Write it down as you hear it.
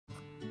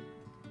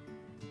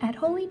At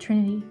Holy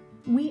Trinity,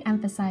 we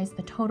emphasize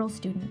the total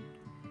student,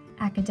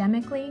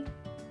 academically,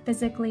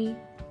 physically,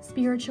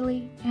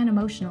 spiritually, and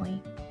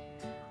emotionally.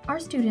 Our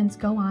students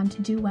go on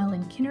to do well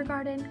in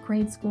kindergarten,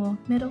 grade school,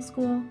 middle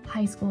school,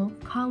 high school,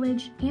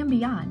 college, and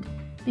beyond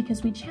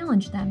because we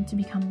challenge them to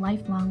become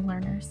lifelong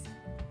learners.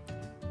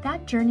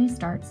 That journey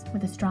starts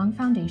with a strong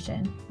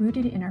foundation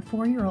rooted in our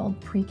 4-year-old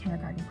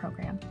pre-kindergarten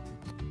program.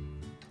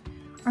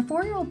 Our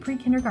 4-year-old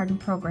pre-kindergarten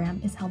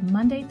program is held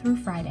Monday through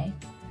Friday.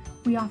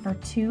 We offer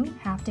 2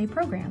 half-day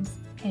programs,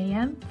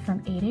 AM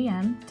from 8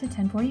 a.m. to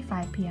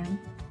 10:45 p.m.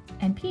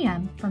 and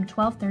PM from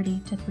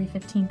 12:30 to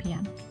 3:15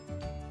 p.m.,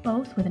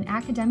 both with an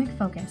academic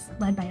focus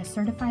led by a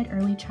certified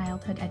early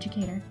childhood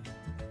educator.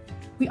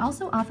 We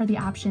also offer the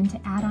option to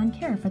add on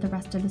care for the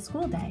rest of the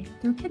school day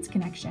through Kids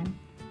Connection,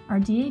 our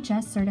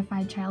DHS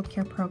certified child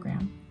care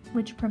program,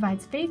 which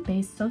provides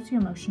faith-based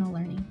socio-emotional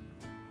learning.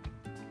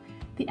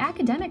 The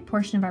academic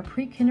portion of our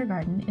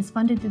pre-kindergarten is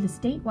funded through the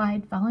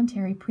statewide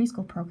voluntary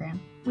preschool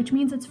program, which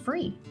means it's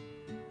free.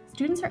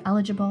 Students are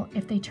eligible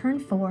if they turn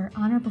 4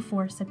 on or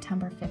before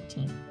September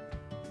 15th.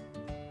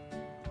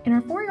 In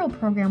our 4-year-old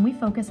program, we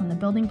focus on the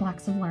building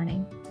blocks of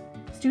learning.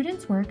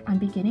 Students work on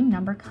beginning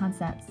number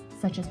concepts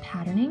such as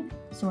patterning,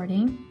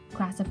 sorting,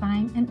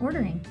 classifying, and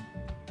ordering.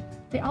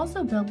 They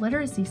also build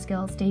literacy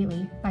skills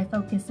daily by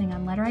focusing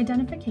on letter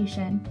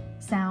identification,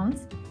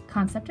 sounds,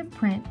 concept of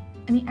print,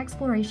 and the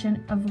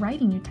exploration of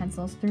writing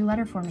utensils through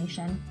letter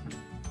formation.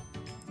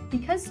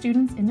 Because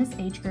students in this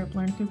age group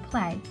learn through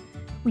play,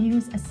 we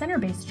use a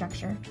center-based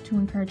structure to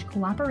encourage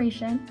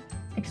cooperation,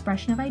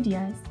 expression of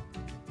ideas,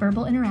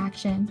 verbal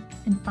interaction,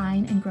 and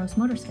fine and gross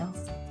motor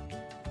skills.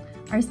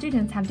 Our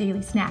students have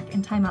daily snack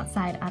and time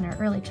outside on our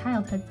early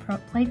childhood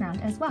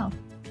playground as well.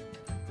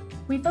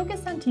 We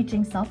focus on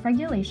teaching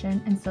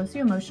self-regulation and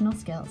socio-emotional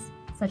skills,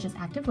 such as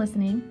active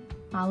listening,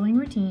 following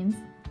routines,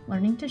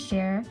 learning to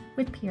share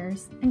with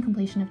peers, and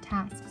completion of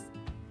tasks.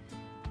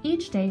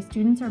 Each day,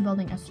 students are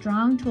building a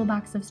strong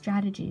toolbox of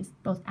strategies,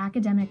 both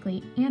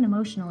academically and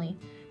emotionally,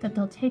 that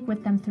they'll take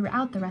with them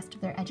throughout the rest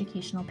of their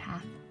educational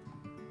path.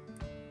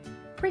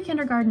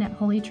 Pre-kindergarten at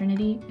Holy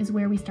Trinity is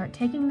where we start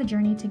taking the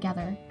journey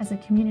together as a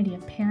community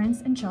of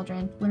parents and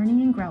children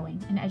learning and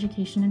growing in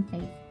education and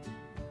faith.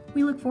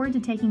 We look forward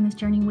to taking this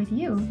journey with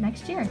you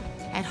next year.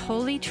 At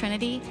Holy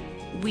Trinity,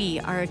 we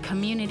are a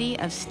community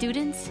of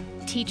students,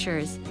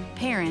 teachers,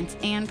 parents,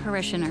 and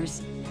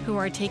parishioners who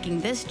are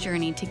taking this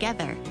journey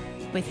together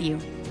with you.